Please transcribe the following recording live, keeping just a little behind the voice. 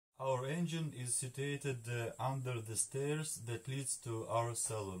Our engine is situated under the stairs that leads to our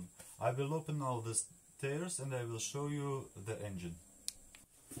salon. I will open all the stairs and I will show you the engine.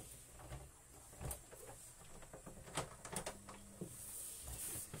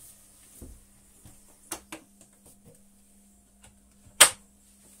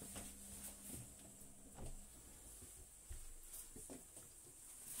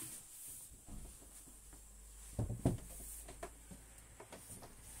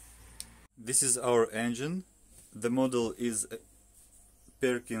 This is our engine. The model is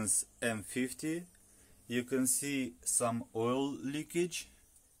Perkins M50. You can see some oil leakage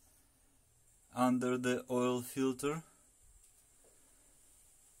under the oil filter.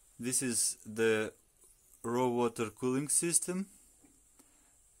 This is the raw water cooling system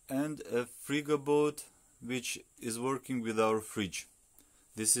and a frigoboat which is working with our fridge.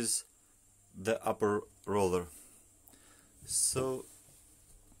 This is the upper roller. So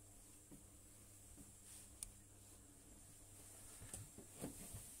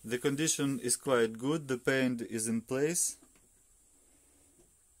the condition is quite good, the paint is in place.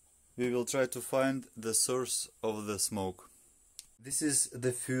 We will try to find the source of the smoke. This is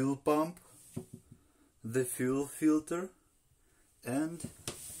the fuel pump, the fuel filter, and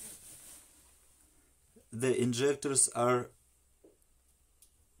the injectors are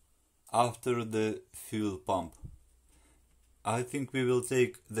after the fuel pump. I think we will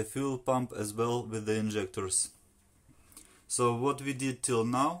take the fuel pump as well with the injectors. So what we did till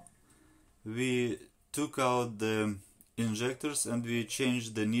now, we took out the injectors and we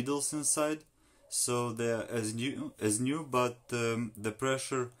changed the needles inside, so they are as new, but the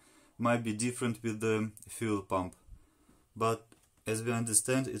pressure might be different with the fuel pump. But as we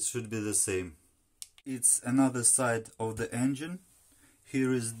understand, it should be the same. It's another side of the engine.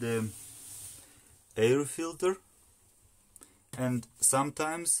 Here is the air filter, and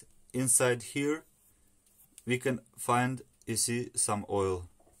sometimes inside here we can find, you see, some oil,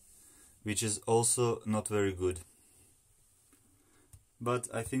 which is also not very good. But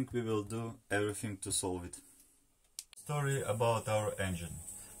I think we will do everything to solve it. Story about our engine.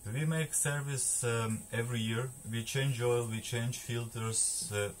 We make service every year. We change oil, we change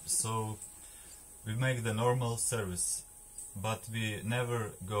filters, so we make the normal service, but we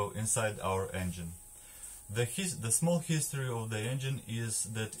never go inside our engine. The small history of the engine is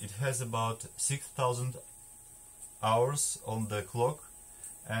that it has about 6,000 hours on the clock,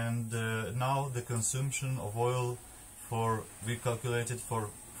 and now the consumption of oil we calculated for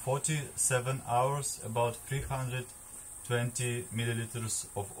 47 hours, about 320 milliliters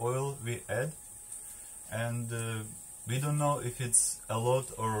of oil we add, and we don't know if it's a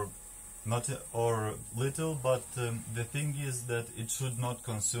lot or not or little, but the thing is that it should not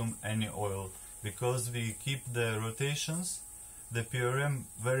consume any oil, because we keep the rotations, the PRM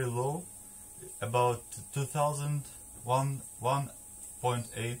very low, about 2,000,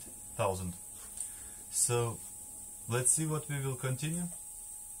 1.8 thousand. So let's see what we will continue.